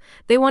says,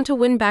 they want to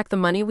win back the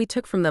money we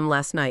took from them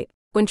last night.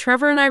 When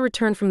Trevor and I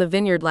returned from the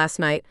vineyard last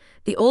night,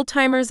 the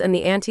old-timers and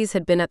the aunties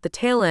had been at the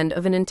tail end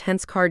of an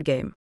intense card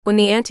game. When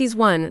the aunties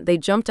won, they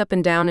jumped up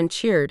and down and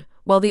cheered,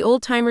 while the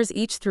old-timers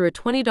each threw a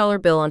 $20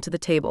 bill onto the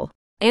table.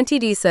 Auntie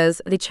D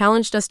says they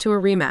challenged us to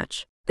a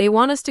rematch. They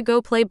want us to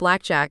go play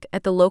blackjack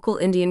at the local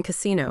Indian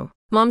casino.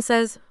 Mom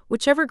says,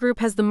 whichever group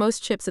has the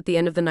most chips at the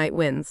end of the night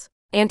wins.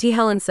 Auntie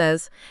Helen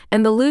says,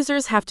 and the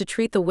losers have to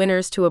treat the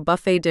winners to a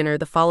buffet dinner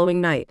the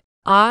following night.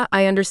 Ah,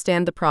 I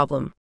understand the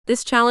problem.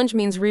 This challenge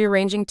means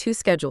rearranging 2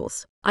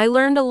 schedules. I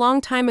learned a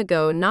long time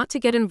ago not to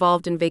get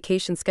involved in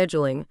vacation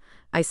scheduling,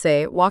 I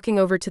say, walking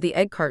over to the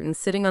egg carton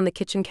sitting on the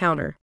kitchen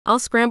counter. I'll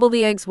scramble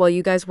the eggs while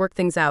you guys work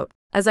things out.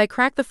 As I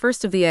crack the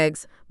first of the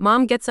eggs,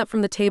 Mom gets up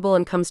from the table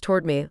and comes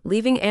toward me,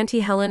 leaving Auntie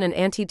Helen and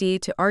Auntie D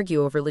to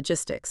argue over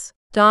logistics.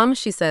 Dom,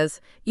 she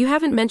says, you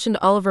haven't mentioned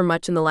Oliver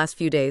much in the last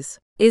few days.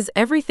 Is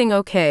everything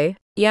okay?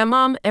 Yeah,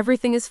 Mom,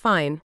 everything is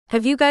fine.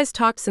 Have you guys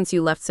talked since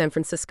you left San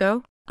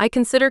Francisco? I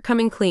consider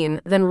coming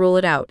clean, then rule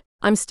it out.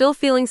 I'm still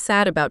feeling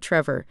sad about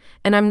Trevor,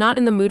 and I'm not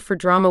in the mood for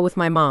drama with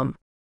my mom.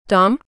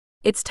 Dom?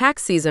 It's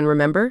tax season,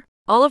 remember?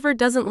 Oliver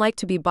doesn't like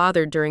to be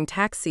bothered during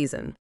tax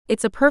season.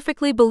 It's a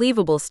perfectly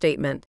believable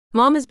statement.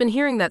 Mom has been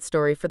hearing that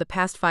story for the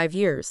past 5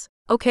 years.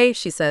 Okay,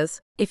 she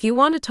says. If you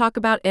want to talk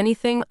about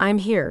anything, I'm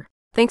here.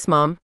 Thanks,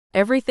 Mom.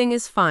 Everything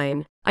is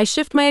fine. I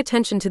shift my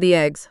attention to the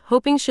eggs,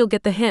 hoping she'll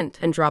get the hint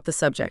and drop the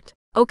subject.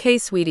 Okay,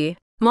 sweetie.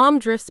 Mom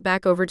drifts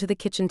back over to the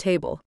kitchen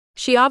table.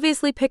 She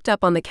obviously picked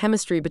up on the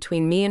chemistry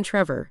between me and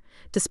Trevor,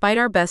 despite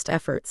our best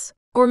efforts.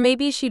 Or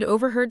maybe she'd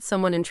overheard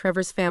someone in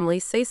Trevor's family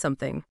say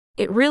something.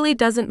 It really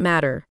doesn't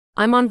matter.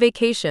 I'm on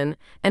vacation,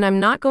 and I'm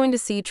not going to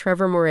see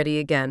Trevor Moretti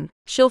again.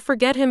 She'll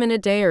forget him in a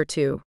day or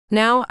two.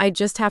 Now I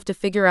just have to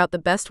figure out the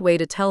best way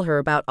to tell her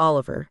about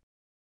Oliver.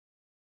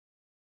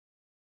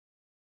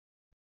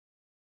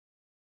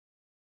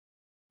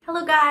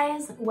 Hello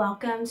guys,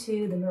 welcome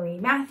to the Marie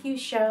Matthews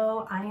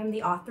Show. I am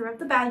the author of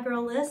the Bad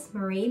Girl List,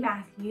 Marie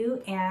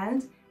Matthew,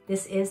 and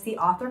this is the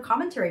author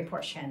commentary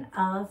portion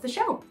of the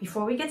show.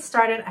 Before we get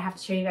started, I have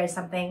to show you guys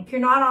something. If you're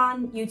not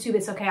on YouTube,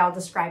 it's okay, I'll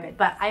describe it,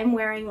 but I'm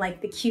wearing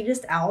like the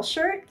cutest owl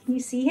shirt. Can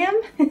you see him?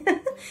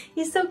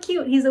 He's so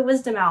cute. He's a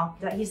wisdom owl.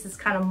 He's this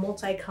kind of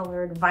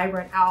multicolored,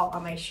 vibrant owl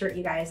on my shirt,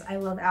 you guys. I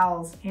love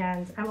owls,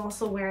 and I'm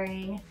also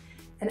wearing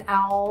an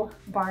owl,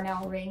 barn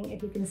owl ring,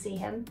 if you can see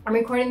him. I'm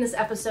recording this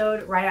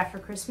episode right after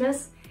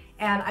Christmas,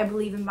 and I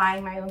believe in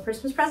buying my own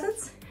Christmas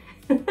presents.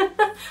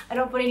 I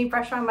don't put any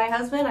pressure on my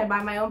husband. I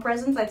buy my own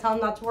presents. I tell him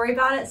not to worry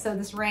about it. So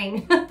this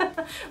ring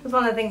was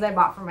one of the things I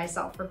bought for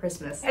myself for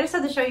Christmas. I just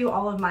had to show you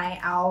all of my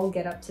owl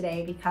getup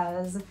today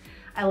because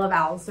I love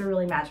owls. They're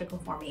really magical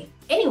for me.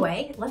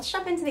 Anyway, let's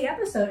jump into the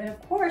episode. And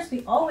of course,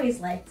 we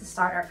always like to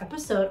start our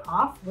episode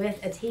off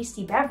with a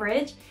tasty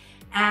beverage.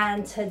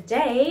 And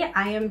today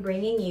I am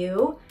bringing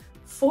you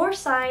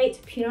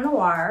Foresight Pinot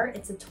Noir.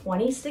 It's a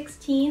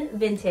 2016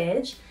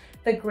 vintage.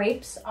 The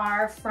grapes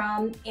are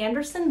from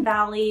Anderson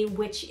Valley,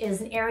 which is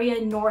an area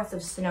north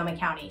of Sonoma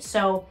County.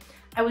 So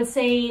I would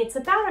say it's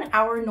about an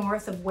hour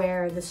north of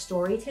where the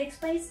story takes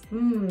place.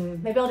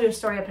 Maybe I'll do a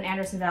story up in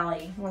Anderson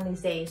Valley one of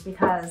these days,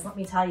 because let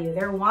me tell you,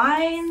 their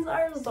wines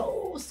are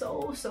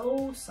so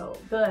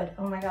good.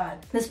 Oh my God.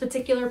 This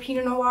particular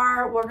Pinot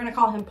Noir, we're gonna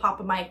call him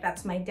Papa Mike.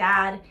 That's my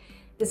dad.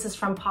 This is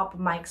from Papa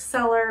Mike's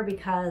cellar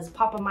because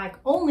Papa Mike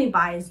only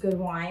buys good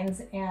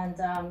wines, and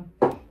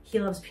he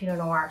loves Pinot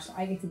Noir, so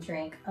I get to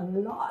drink a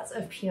lot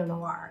of Pinot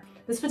Noir.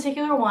 This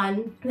particular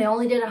one, they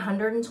only did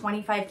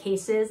 125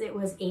 cases. It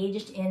was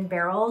aged in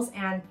barrels,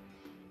 and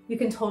you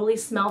can totally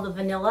smell the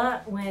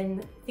vanilla.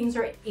 When things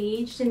are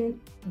aged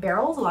in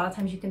barrels, a lot of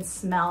times you can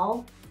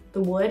smell the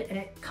wood, and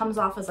it comes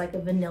off as like a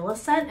vanilla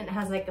scent, and it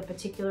has like a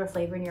particular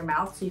flavor in your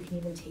mouth, so you can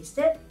even taste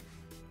it.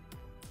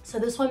 So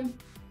this one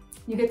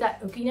You get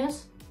that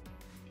oakiness,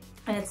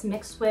 and it's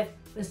mixed with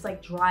this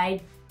like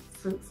dried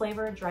fruit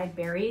flavor, dried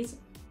berries.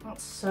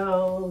 It's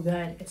so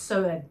good. It's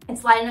so good.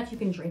 It's light enough you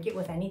can drink it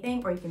with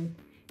anything, or you can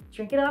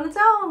drink it on its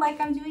own like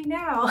I'm doing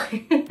now.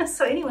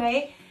 So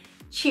anyway,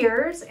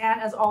 cheers.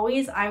 And as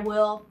always, I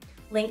will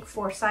link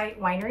Foresight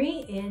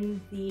Winery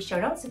in the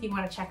show notes if you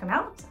want to check them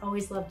out.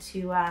 Always love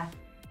to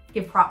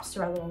give props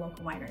to our little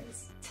local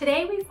wineries.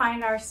 Today we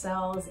find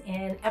ourselves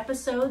in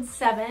episode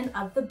 7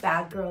 of the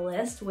Bad Girl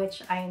List,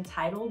 which I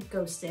entitled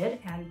Ghosted.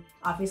 And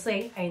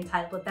obviously I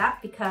entitled it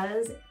that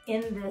because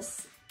in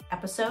this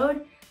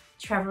episode,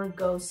 Trevor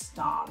ghosts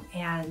Dom.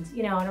 And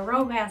you know, in a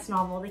romance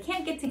novel, they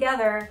can't get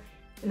together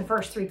in the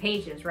first 3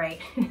 pages, right?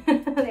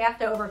 They have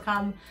to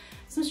overcome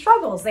some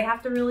struggles. They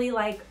have to really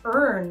like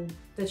earn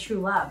the true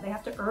love. They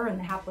have to earn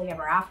the happily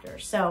ever after.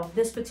 So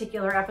this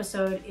particular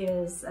episode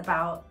is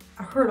about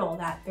a hurdle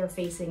that they're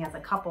facing as a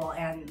couple,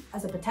 and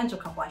as a potential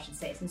couple, I should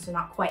say, since they're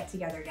not quite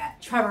together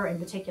yet. Trevor in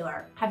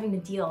particular, having to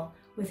deal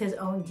with his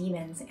own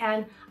demons.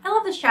 And I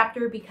love this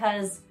chapter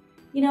because,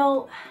 you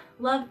know,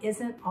 love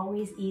isn't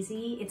always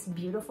easy. It's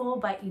beautiful,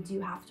 but you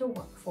do have to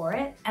work for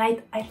it.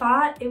 And I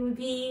thought it would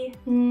be,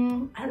 I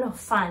don't know,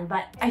 fun,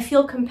 but I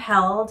feel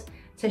compelled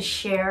to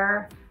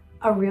share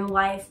a real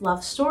life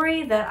love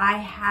story that I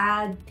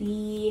had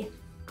the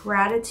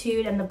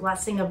gratitude and the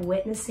blessing of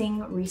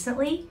witnessing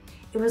recently.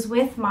 It was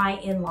with my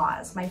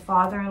in-laws, my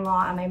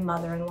father-in-law and my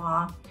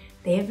mother-in-law.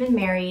 They have been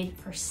married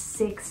for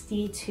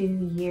 62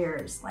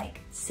 years, like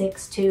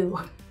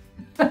 6'2".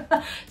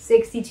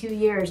 62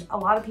 years. A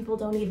lot of people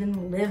don't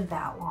even live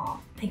that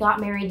long. They got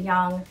married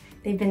young.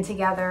 They've been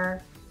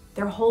together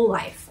their whole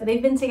life.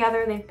 They've been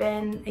together, they've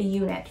been a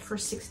unit for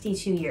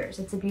 62 years.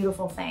 It's a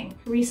beautiful thing.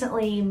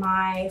 Recently,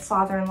 my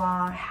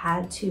father-in-law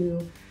had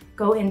to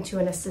go into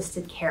an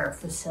assisted care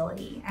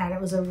facility, and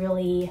it was a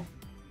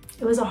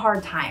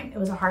hard time. It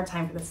was a hard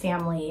time for the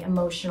family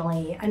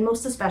emotionally, and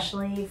most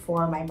especially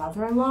for my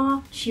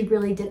mother-in-law. She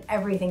really did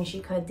everything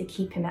she could to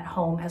keep him at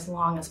home as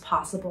long as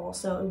possible.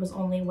 So it was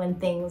only when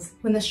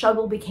the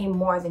struggle became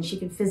more than she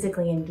could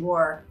physically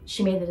endure,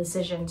 she made the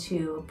decision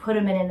to put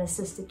him in an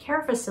assisted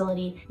care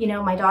facility. You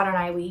know, my daughter and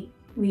I,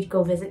 we'd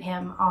go visit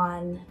him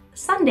on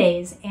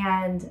Sundays,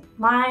 and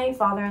my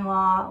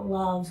father-in-law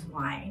loves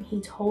wine. He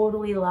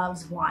totally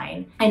loves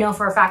wine. I know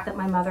for a fact that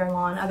my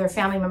mother-in-law and other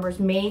family members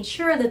made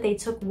sure that they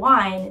took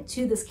wine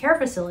to this care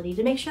facility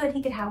to make sure that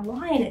he could have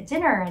wine at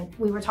dinner. And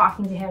we were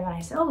talking to him, and I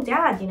said, "Oh,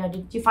 Dad, you know,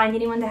 did you find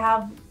anyone to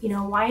have, you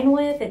know, wine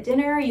with at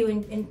dinner? Are you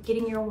in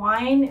getting your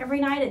wine every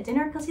night at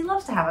dinner?" Because he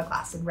loves to have a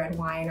glass of red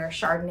wine or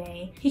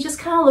Chardonnay. He just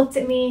kind of looked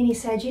at me and he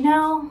said, "You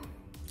know,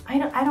 I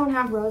don't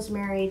have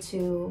Rosemary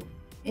to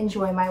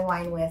enjoy my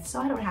wine with, so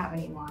I don't have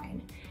any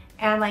wine."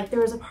 And like, there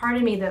was a part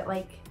of me that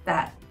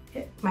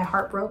my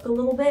heart broke a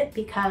little bit,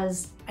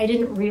 because I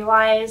didn't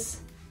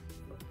realize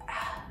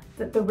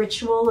that the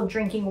ritual of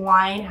drinking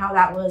wine, how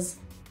that was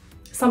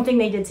something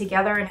they did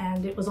together,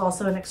 and it was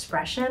also an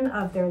expression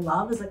of their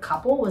love as a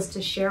couple, was to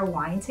share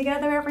wine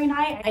together every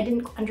night. I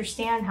didn't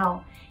understand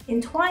how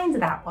entwined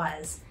that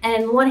was.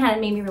 And on one hand, it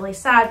made me really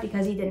sad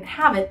because he didn't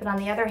have it, but on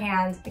the other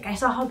hand, like, I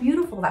saw how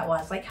beautiful that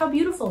was. Like, how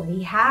beautiful that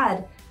he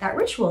had that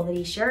ritual that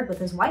he shared with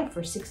his wife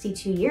for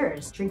 62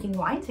 years, drinking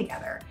wine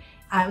together.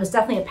 It was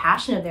definitely a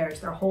passion of theirs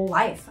their whole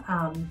life.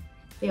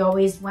 They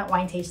always went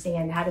wine tasting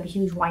and had a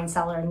huge wine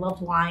cellar and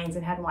loved wines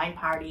and had wine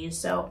parties.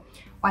 So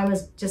wine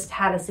just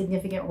had a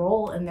significant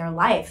role in their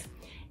life.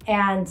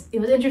 And it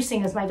was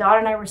interesting, as my daughter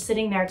and I were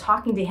sitting there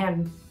talking to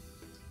him,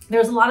 there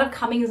was a lot of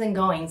comings and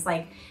goings,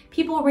 like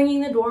people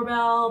ringing the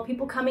doorbell,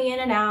 people coming in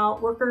and out,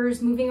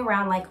 workers moving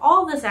around, like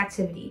all this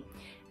activity.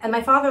 And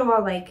my father-in-law,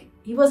 like,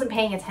 he wasn't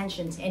paying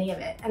attention to any of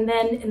it. And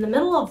then in the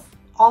middle of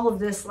all of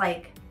this,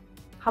 like,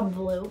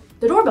 hullabaloo,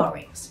 the doorbell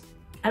rings.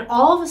 And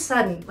all of a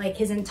sudden, like,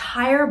 his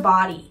entire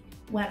body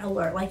went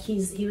alert. Like, he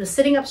was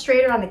sitting up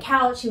straighter on the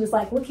couch. He was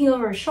like looking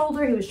over his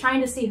shoulder. He was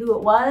trying to see who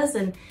it was.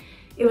 And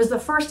it was the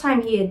first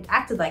time he had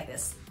acted like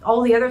this.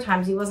 All the other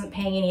times he wasn't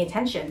paying any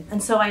attention.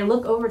 And so I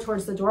look over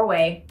towards the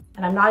doorway,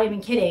 and I'm not even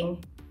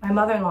kidding, my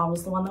mother-in-law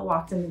was the one that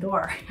walked in the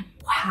door.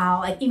 Wow,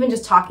 like, even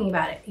just talking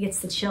about it gets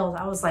the chills.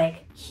 I was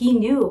like, he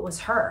knew it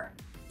was her.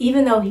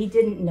 Even though he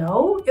didn't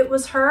know it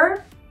was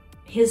her,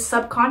 his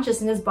subconscious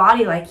and his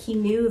body, like, he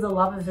knew the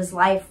love of his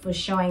life was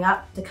showing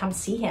up to come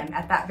see him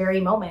at that very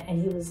moment.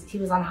 And he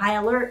was on high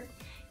alert.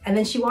 And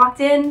then she walked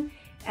in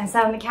and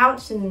sat on the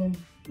couch, and,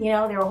 you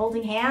know, they were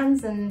holding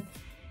hands, and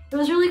it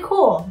was really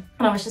cool.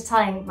 And I was just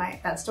telling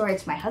that story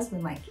to my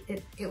husband, like,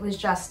 it was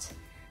just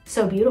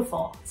so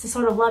beautiful. It's the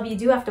sort of love you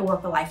do have to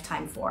work a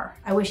lifetime for.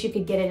 I wish you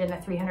could get it in a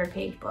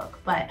 300-page book,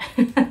 but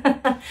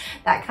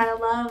that kind of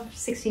love,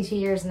 62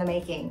 years in the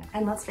making.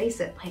 And let's face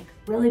it, like,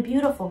 really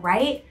beautiful,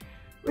 right?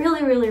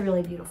 Really, really,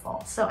 really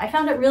beautiful. So I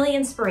found it really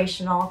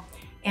inspirational,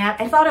 and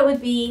I thought it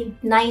would be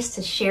nice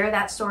to share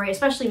that story,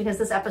 especially because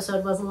this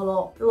episode was a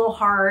little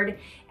hard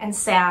and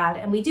sad,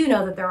 and we do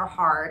know that there are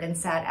hard and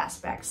sad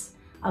aspects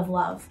of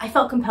love. I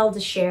felt compelled to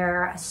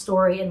share a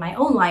story in my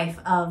own life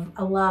of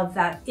a love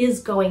that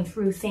is going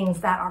through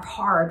things that are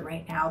hard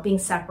right now, being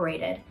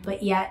separated,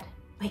 but yet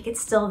like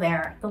it's still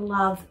there. The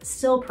love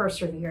still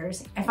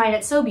perseveres. I find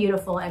it so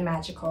beautiful and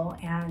magical,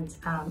 and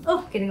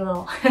oh, getting a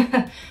little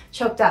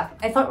choked up.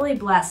 I felt really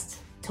blessed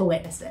to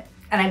witness it.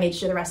 And I made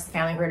sure the rest of the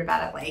family heard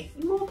about it. Like,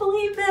 you won't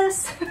believe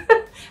this.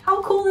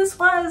 How cool this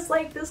was.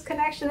 Like, this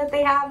connection that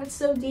they have, it's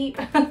so deep.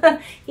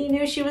 He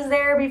knew she was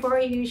there before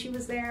he knew she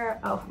was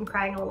there. Oh, I'm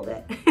crying a little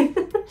bit.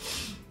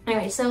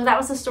 Anyway, so that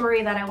was the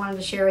story that I wanted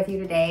to share with you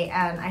today,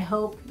 and I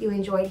hope you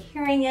enjoyed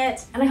hearing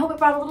it, and I hope it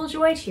brought a little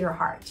joy to your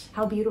heart.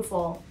 How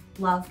beautiful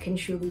love can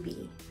truly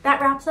be.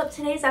 That wraps up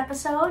today's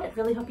episode. I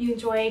really hope you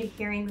enjoyed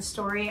hearing the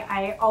story.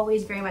 I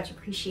always very much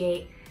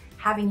appreciate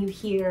having you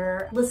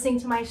here, listening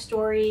to my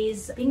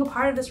stories, being a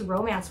part of this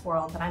romance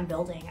world that I'm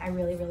building. I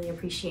really, really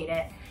appreciate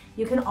it.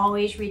 You can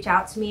always reach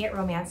out to me at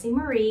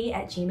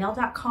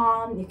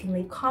romancingmarie@gmail.com. You can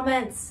leave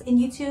comments in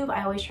YouTube.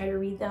 I always try to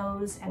read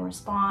those and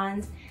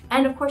respond.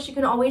 And of course, you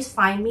can always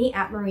find me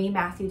at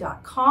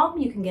mariematthew.com.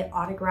 You can get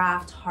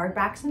autographed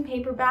hardbacks and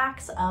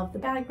paperbacks of the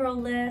Bad Girl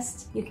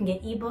list. You can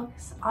get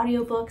ebooks,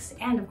 audiobooks,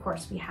 and of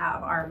course, we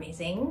have our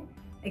amazing,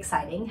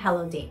 exciting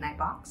Hello Date Night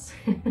box,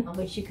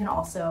 which you can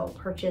also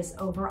purchase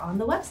over on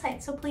the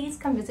website. So please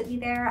come visit me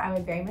there. I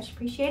would very much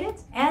appreciate it.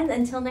 And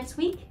until next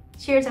week,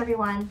 cheers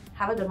everyone.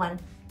 Have a good one.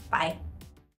 Bye.